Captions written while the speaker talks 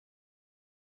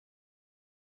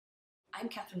I'm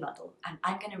Katherine Rundell, and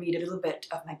I'm going to read a little bit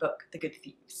of my book, The Good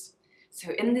Thieves. So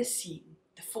in this scene,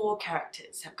 the four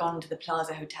characters have gone to the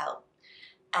Plaza Hotel,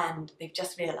 and they've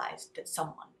just realised that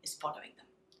someone is following them.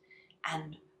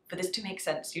 And for this to make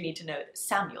sense, you need to know that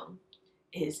Samuel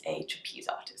is a trapeze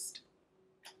artist.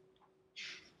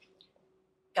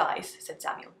 "Guys," said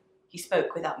Samuel. He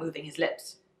spoke without moving his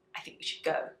lips. "I think we should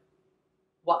go."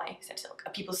 "Why?" said Silk.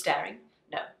 "Are people staring?"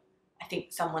 "No. I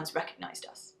think someone's recognised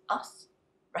us." "Us?"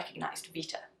 "Recognised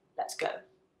Vita. Let's go."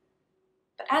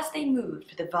 But as they moved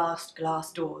for the vast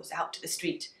glass doors out to the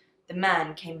street, the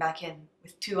man came back in,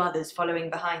 with two others following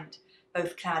behind,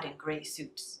 both clad in grey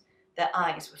suits. Their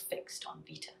eyes were fixed on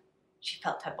Vita. She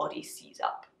felt her body seize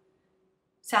up.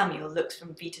 Samuel looked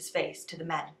from Vita's face to the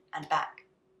men and back.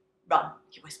 "Run,"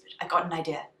 he whispered. "I got an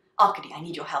idea. Arcady, I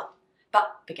need your help."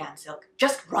 "But," began Silk.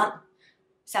 "Just run."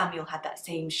 Samuel had that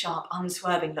same sharp,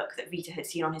 unswerving look that Vita had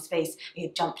seen on his face when he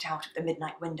had jumped out of the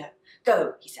midnight window.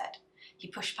 "Go," he said. He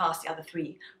pushed past the other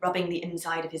three, rubbing the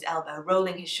inside of his elbow,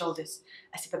 rolling his shoulders,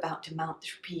 as if about to mount the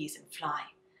trapeze and fly.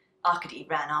 Arcady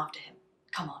ran after him.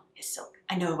 "Come on," hissed Silk.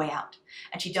 "I know a way out."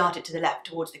 And she darted to the left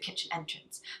towards the kitchen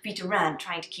entrance. Vita ran,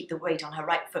 trying to keep the weight on her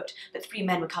right foot, but three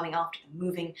men were coming after them,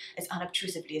 moving as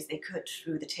unobtrusively as they could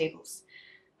through the tables.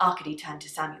 Arcady turned to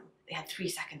Samuel. They had 3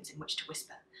 seconds in which to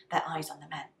whisper, their eyes on the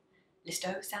men.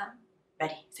 "Listo, Sam?"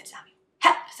 "Ready," said Samuel.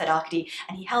 "Hep," said Arcady,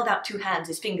 and he held out 2 hands,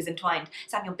 his fingers entwined.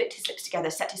 Samuel bit his lips together,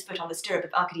 set his foot on the stirrup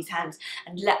of Arcady's hands,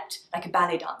 and leapt, like a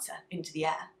ballet dancer, into the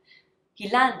air. He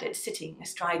landed sitting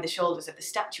astride the shoulders of the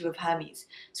statue of Hermes,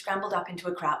 scrambled up into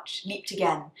a crouch, leaped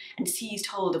again, and seized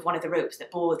hold of one of the ropes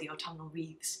that bore the autumnal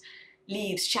wreaths.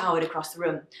 Leaves showered across the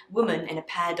room. A woman in a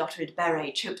pear-dotted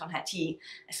beret choked on her tea.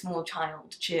 A small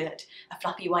child cheered. A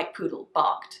fluffy white poodle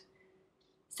barked.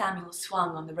 Samuel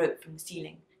swung on the rope from the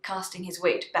ceiling, casting his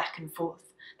weight back and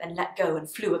forth, then let go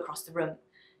and flew across the room.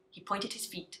 He pointed his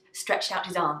feet, stretched out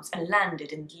his arms, and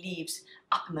landed in the leaves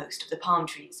uppermost of the palm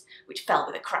trees, which fell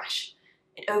with a crash.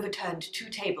 It overturned 2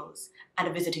 tables and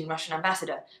a visiting Russian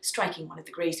ambassador, striking one of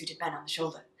the grey-suited men on the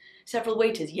shoulder. Several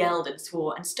waiters yelled and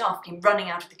swore, and staff came running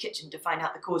out of the kitchen to find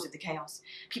out the cause of the chaos.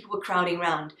 People were crowding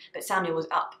round, but Samuel was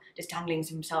up, disentangling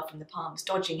himself from the palms,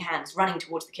 dodging hands, running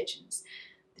towards the kitchens.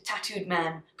 The tattooed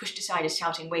man pushed aside a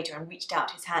shouting waiter and reached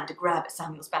out his hand to grab at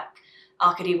Samuel's back.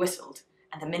 Arcady whistled,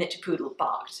 and the miniature poodle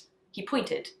barked. He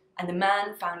pointed, and the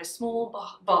man found a small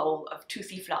ball of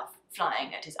toothy fluff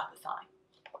flying at his upper thigh.